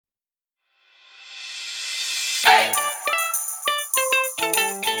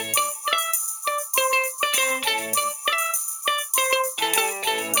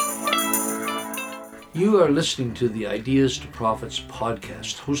You are listening to the Ideas to Profits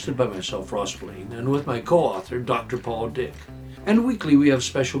podcast, hosted by myself, Ross Blaine, and with my co-author, Dr. Paul Dick. And weekly we have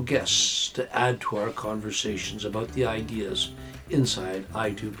special guests to add to our conversations about the ideas inside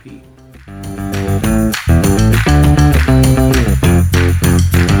I2P.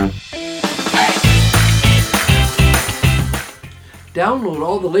 Download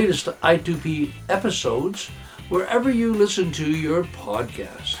all the latest I2P episodes wherever you listen to your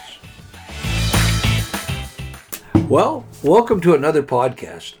podcasts. Well, welcome to another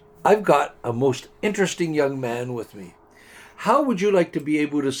podcast. I've got a most interesting young man with me. How would you like to be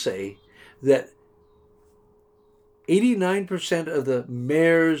able to say that 89% of the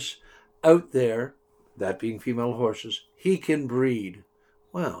mares out there, that being female horses, he can breed?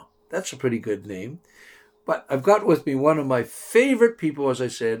 Wow, that's a pretty good name. But I've got with me one of my favorite people, as I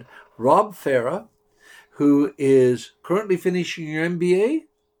said, Rob Fera, who is currently finishing your MBA.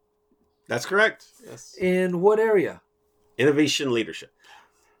 That's correct. Yes. In what area? Innovation leadership.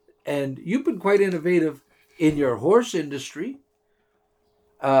 And you've been quite innovative in your horse industry.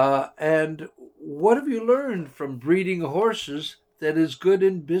 And what have you learned from breeding horses that is good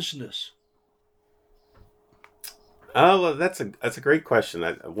in business? Oh, well, that's a great question.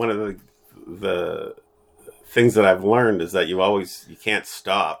 One of the things that I've learned is that you can't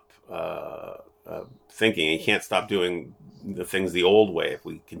stop thinking. You can't stop doing the things the old way. If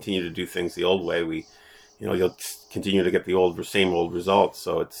we continue to do things the old way, you'll continue to get the same old results.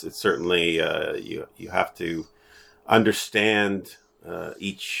 So it's certainly you have to understand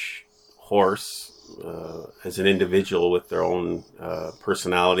each horse as an individual with their own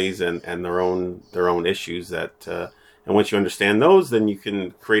personalities and their own issues. And once you understand those, then you can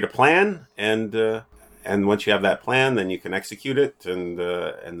create a plan, and once you have that plan, then you can execute it, and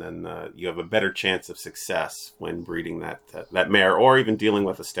then you have a better chance of success when breeding that mare, or even dealing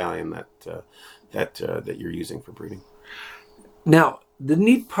with a stallion that you're using for breeding. Now, the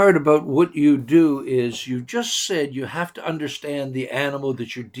neat part about what you do is you just said you have to understand the animal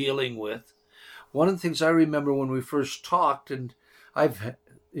that you're dealing with. One of the things I remember when we first talked, and I've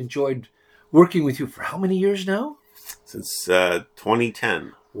enjoyed working with you for how many years now? Since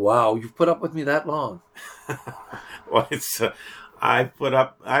 2010. Wow, you've put up with me that long. Well, I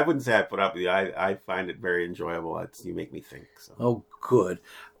wouldn't say I put up with you. I find it very enjoyable. You make me think. So. Oh, good.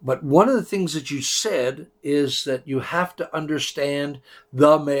 But one of the things that you said is that you have to understand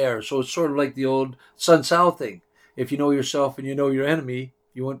the mare. So it's sort of like the old Sun Tzu thing. If you know yourself and you know your enemy,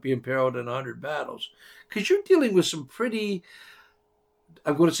 you won't be imperiled in 100 battles. Because you're dealing with some pretty,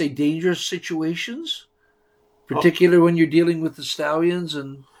 I'm going to say, dangerous situations, particularly when you're dealing with the stallions.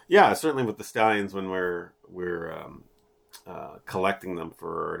 And yeah, certainly with the stallions when we're collecting them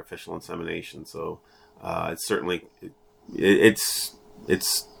for artificial insemination. So it's certainly it's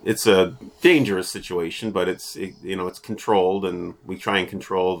a dangerous situation, but it's controlled, and we try and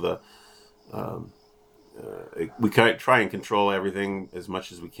control try and control everything as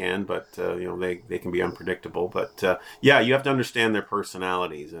much as we can, but they can be unpredictable. But you have to understand their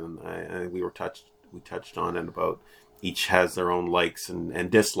personalities, and we touched on it about each has their own likes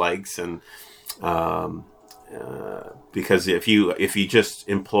and dislikes, and because if you just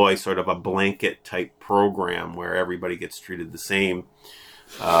employ sort of a blanket type program where everybody gets treated the same,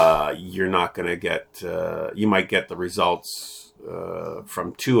 you're not going to get. You might get the results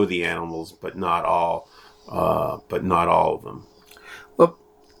from two of the animals, but not all. But not all of them. Well,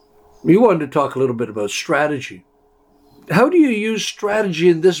 we wanted to talk a little bit about strategy. How do you use strategy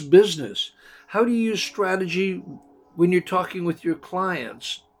in this business? How do you use strategy when you're talking with your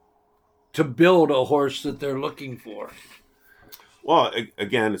clients to build a horse that they're looking for? Well,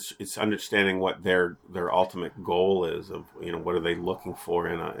 again, it's understanding what their ultimate goal is of what are they looking for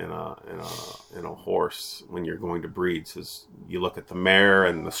in a horse when you're going to breed. So you look at the mare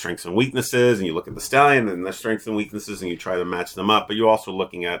and the strengths and weaknesses, and you look at the stallion and their strengths and weaknesses, and you try to match them up. But you're also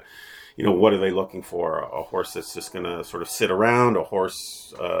looking at what are they looking for? A horse that's just going to sort of sit around, a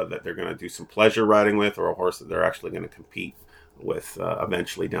horse that they're going to do some pleasure riding with, or a horse that they're actually going to compete with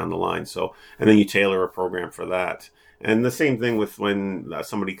eventually down the line. So, and then you tailor a program for that. And the same thing with when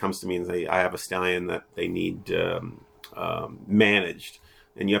somebody comes to me and say, I have a stallion that they need managed.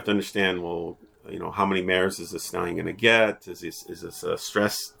 And you have to understand, well, how many mares is this stallion going to get? Is this a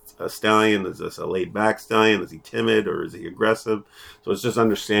stressed stallion? Is this a laid back stallion? Is he timid or is he aggressive? So it's just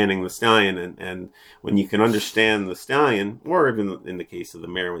understanding the stallion. And when you can understand the stallion, or even in the case of the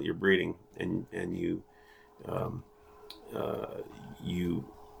mare that you're breeding, and you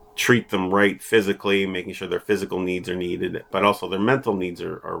treat them right physically, making sure their physical needs are needed, but also their mental needs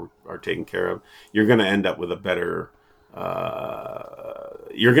are taken care of, you're going to end up with better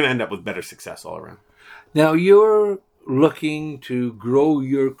success all around. Now you're looking to grow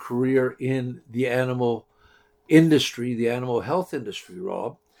your career in the animal industry, the animal health industry,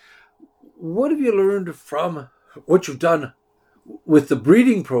 Rob. What have you learned from what you've done with the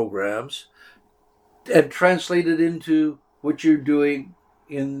breeding programs and translated into what you're doing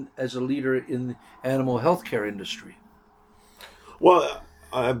in as a leader in the animal healthcare industry? Well,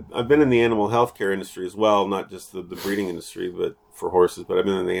 I've been in the animal healthcare industry as well, not just the breeding industry, but for horses. But I've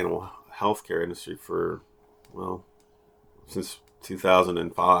been in the animal healthcare industry for, well, since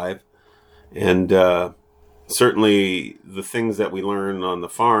 2005, and certainly the things that we learn on the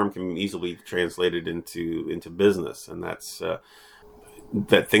farm can easily be translated into business, and that's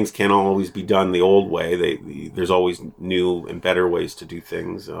that things can't always be done the old way. There's always new and better ways to do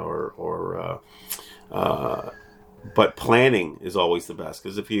things, but planning is always the best,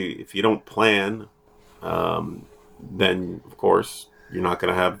 because if you don't plan, then of course you're not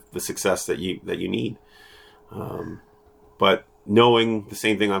going to have the success that you need. But knowing the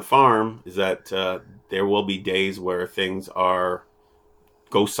same thing on farm is that there will be days where things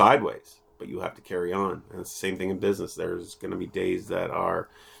go sideways, but you have to carry on. And it's the same thing in business. There's going to be days that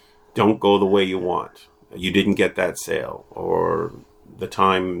don't go the way you want. You didn't get that sale, or the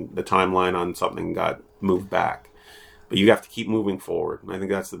timeline on something got moved back. But you have to keep moving forward. And I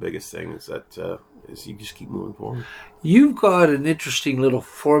think that's the biggest thing, is you just keep moving forward. You've got an interesting little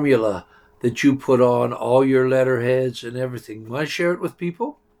formula that you put on all your letterheads and everything. Want to share it with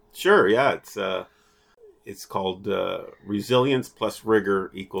people? Sure, yeah. It's called resilience plus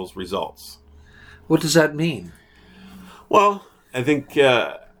rigor equals results. What does that mean? Well, I think,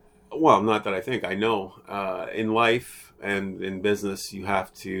 not that I think, I know. In life and in business, you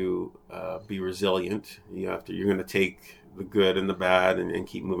have to be resilient. You're going to take the good and the bad and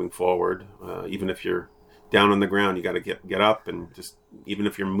keep moving forward. Even if you're down on the ground, you got to get up, and just, even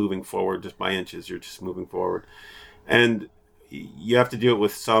if you're moving forward just by inches, you're just moving forward. And you have to do it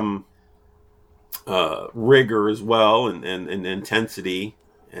with some rigor as well, and intensity,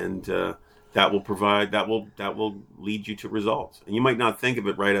 and that will lead you to results. And you might not think of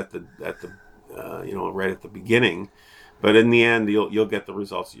it right at the beginning, but in the end, you'll get the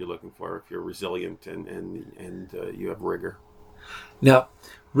results that you're looking for if you're resilient and you have rigor. Now,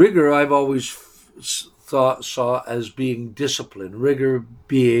 rigor I've always saw as being discipline. Rigor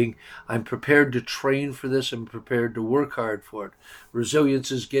being, I'm prepared to train for this, I'm prepared to work hard for it.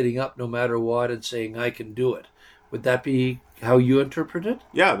 Resilience is getting up no matter what and saying, I can do it. Would that be how you interpret it?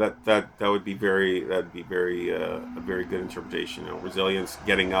 Yeah, that would be a very good interpretation. Resilience,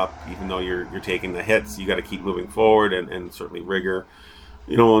 getting up, even though you're taking the hits, you got to keep moving forward, and certainly rigor,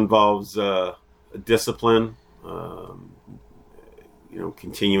 involves discipline.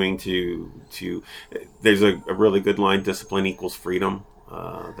 Continuing to there's a really good line, discipline equals freedom,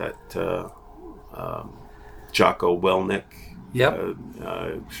 that Jocko Willink,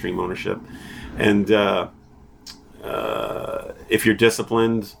 extreme ownership. And if you're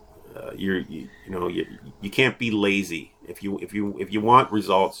disciplined, you can't be lazy. If you want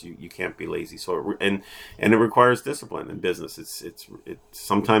results, you can't be lazy. So it requires discipline in business. It's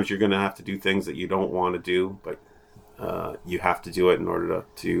sometimes you're going to have to do things that you don't want to do, but you have to do it in order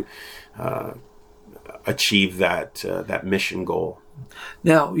to achieve that mission goal.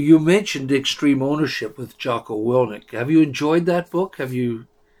 Now, you mentioned Extreme Ownership with Jocko Willink. Have you enjoyed that book?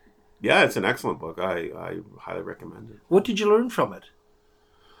 Yeah, it's an excellent book. I highly recommend it. What did you learn from it?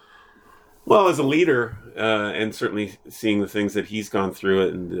 Well, as a leader, and certainly seeing the things that he's gone through,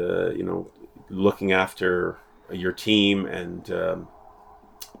 and looking after your team, and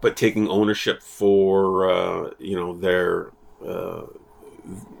but taking ownership for their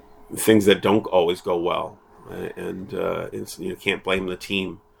things that don't always go well, and you can't blame the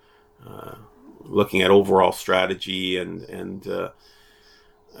team. Looking at overall strategy, and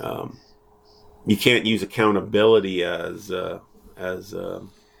you can't use accountability as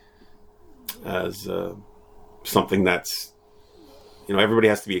something that's, everybody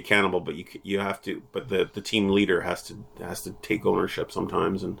has to be accountable, but you have to, but the team leader has to take ownership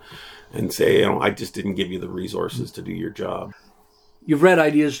sometimes and say, I just didn't give you the resources to do your job. You've read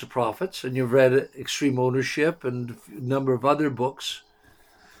Ideas to Profits, and you've read Extreme Ownership and a number of other books.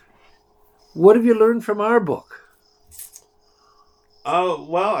 What have you learned from our book?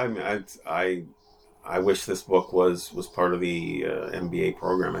 Well, I wish this book was part of the MBA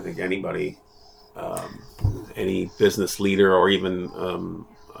program. I think anybody, any business leader, or even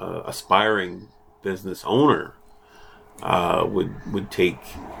aspiring business owner would take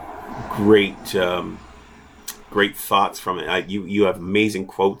great thoughts from it. You have amazing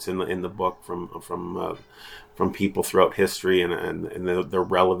quotes in the book from people throughout history, and they're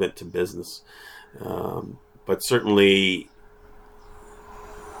relevant to business. But certainly,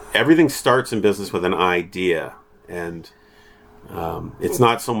 everything starts in business with an idea, and it's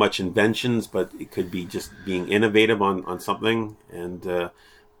not so much inventions, but it could be just being innovative on something. And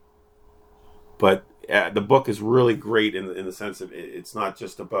but the book is really great in the sense of it's not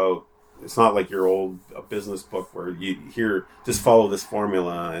just about. It's not like your old business book where you hear just follow this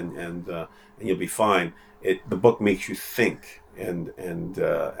formula and you'll be fine. The book makes you think and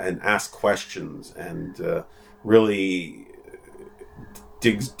ask questions and really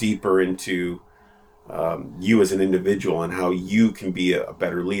digs deeper into you as an individual and how you can be a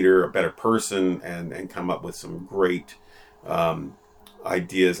better leader, a better person, and come up with some great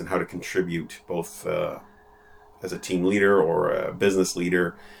ideas and how to contribute both as a team leader or a business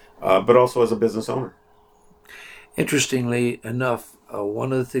leader, but also as a business owner. Interestingly enough,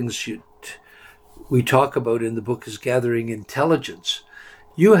 one of the things we talk about in the book is gathering intelligence.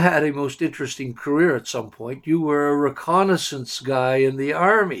 You had a most interesting career at some point. You were a reconnaissance guy in the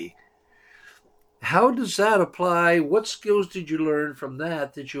Army. How does that apply? What skills did you learn from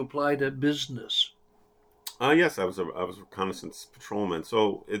that you apply to business? Yes, I was a reconnaissance patrolman.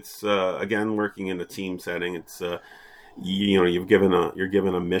 So it's again working in a team setting. It's you're given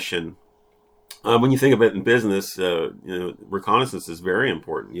a mission. When you think of it in business, reconnaissance is very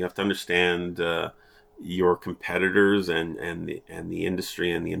important. You have to understand your competitors and the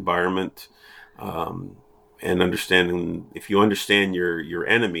industry and the environment, and understanding if you understand your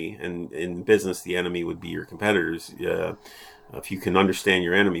enemy, and in business the enemy would be your competitors. If you can understand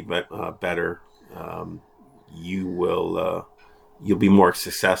your enemy better, you'll be more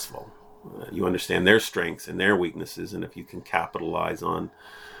successful. You understand their strengths and their weaknesses, and if you can capitalize on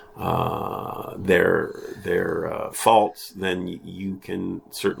their faults, then you can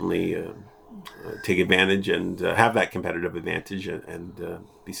certainly take advantage and have that competitive advantage and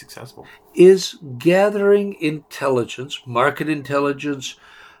be successful. Is gathering intelligence, market intelligence,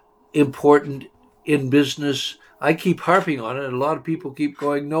 important in business? I keep harping on it, and a lot of people keep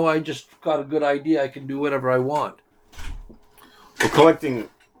going, no, I just got a good idea. I can do whatever I want. Well, collecting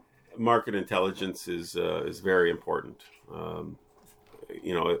market intelligence is very important.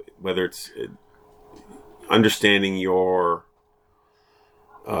 Whether it's understanding your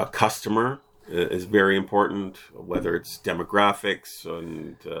customer is very important, whether it's demographics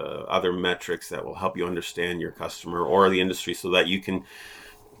and other metrics that will help you understand your customer or the industry so that you can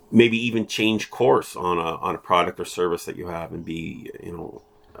maybe even change course on a product or service that you have and be,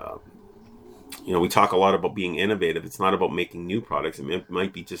 we talk a lot about being innovative. It's not about making new products. It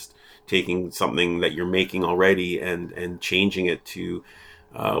might be just taking something that you're making already and changing it to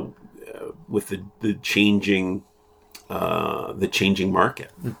with the changing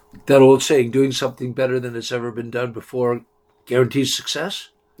market. That old saying, doing something better than it's ever been done before guarantees success.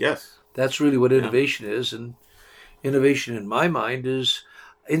 Yes. That's really what innovation is. And innovation in my mind is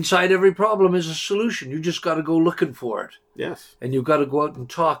inside every problem is a solution. You just got to go looking for it. Yes. And you've got to go out and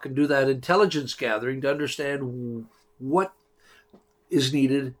talk and do that intelligence gathering to understand what is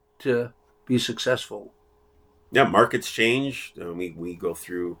needed to be successful. Yeah, markets change. We go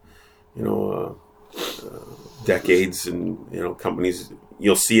through, decades, and companies.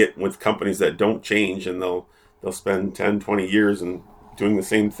 You'll see it with companies that don't change, and they'll spend 10, 20 years and doing the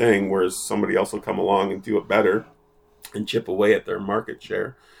same thing, whereas somebody else will come along and do it better and chip away at their market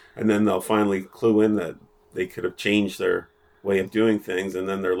share, and then they'll finally clue in that they could have changed their way of doing things, and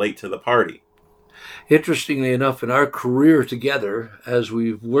then they're late to the party. Interestingly enough, in our career together, as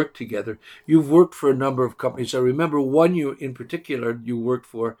we've worked together, you've worked for a number of companies. I remember one you in particular you worked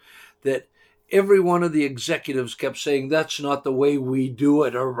for that every one of the executives kept saying, that's not the way we do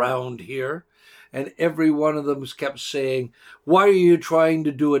it around here. And every one of them kept saying, why are you trying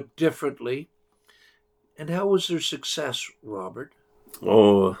to do it differently? And how was their success, Robert?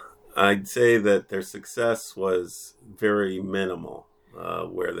 Oh, I'd say that their success was very minimal,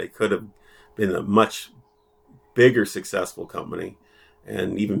 where they could have been a much bigger successful company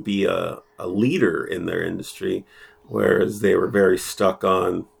and even be a leader in their industry, whereas they were very stuck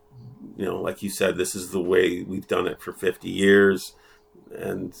on, like you said, this is the way we've done it for 50 years.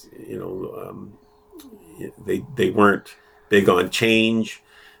 And, they weren't big on change,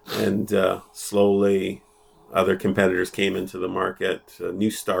 and slowly other competitors came into the market,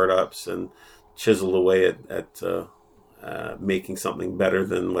 new startups, and chiseled away at making something better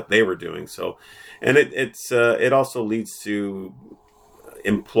than what they were doing. So, and it also leads to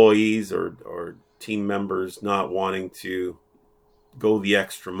employees or team members not wanting to go the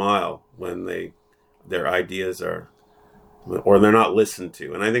extra mile when their ideas are or they're not listened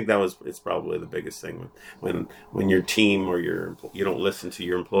to. And I think it's probably the biggest thing when your team or you don't listen to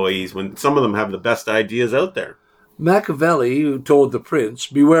your employees, when some of them have the best ideas out there. Machiavelli, who told the prince,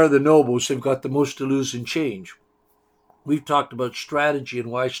 beware the nobles, they've got the most to lose in change. We've talked about strategy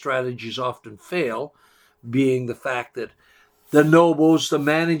and why strategies often fail, being the fact that the nobles, the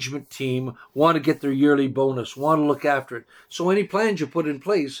management team, want to get their yearly bonus, want to look after it. So any plans you put in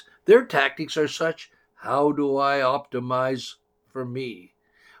place, their tactics are such, how do I optimize for me?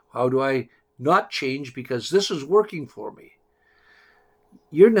 How do I not change because this is working for me?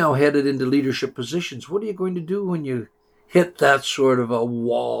 You're now headed into leadership positions. What are you going to do when you hit that sort of a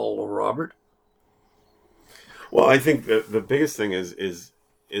wall, Robert? Well, I think the biggest thing is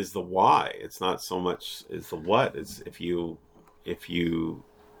the why. It's not so much is the what. It's if you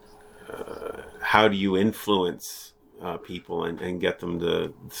how do you influence people and get them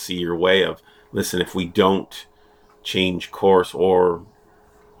to see your way of, listen, if we don't change course or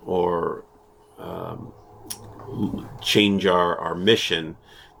change our mission,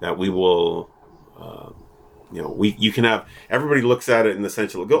 that we will, you can have, everybody looks at it in the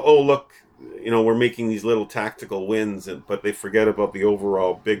sense of go, oh, look, we're making these little tactical wins, but they forget about the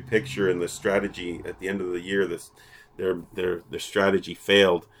overall big picture and the strategy. At the end of the year, their strategy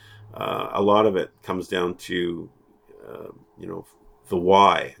failed. A lot of it comes down to, the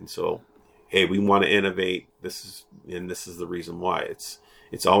why. And so, hey, we want to innovate. This is the reason why.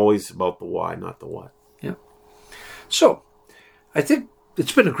 It's always about the why, not the what. Yeah. So, I think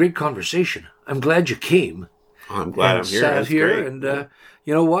it's been a great conversation. I'm glad you came. I'm glad I'm here. Sat here, great. and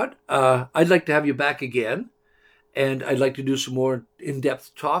you know what? I'd like to have you back again, and I'd like to do some more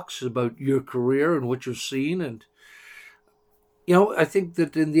in-depth talks about your career and what you've seen. And I think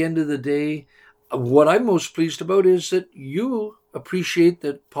that in the end of the day, what I'm most pleased about is that you appreciate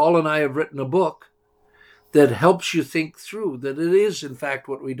that Paul and I have written a book that helps you think through that it is, in fact,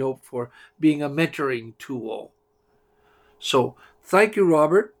 what we'd hoped for, being a mentoring tool. So thank you,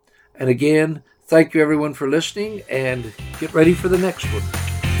 Robert. And again, thank you, everyone, for listening, and get ready for the next one.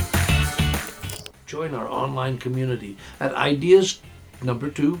 Join our online community at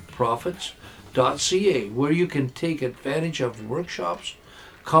ideas2profits.ca, where you can take advantage of workshops,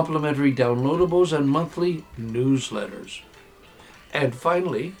 complimentary downloadables, and monthly newsletters. And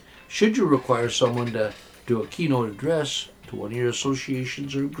finally, should you require someone to do a keynote address to one of your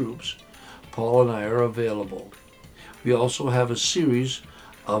associations or groups, Paul and I are available. We also have a series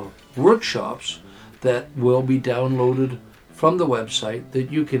of workshops that will be downloaded from the website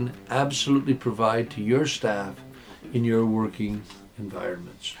that you can absolutely provide to your staff in your working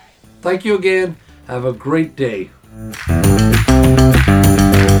environments. Thank you again. Have a great day.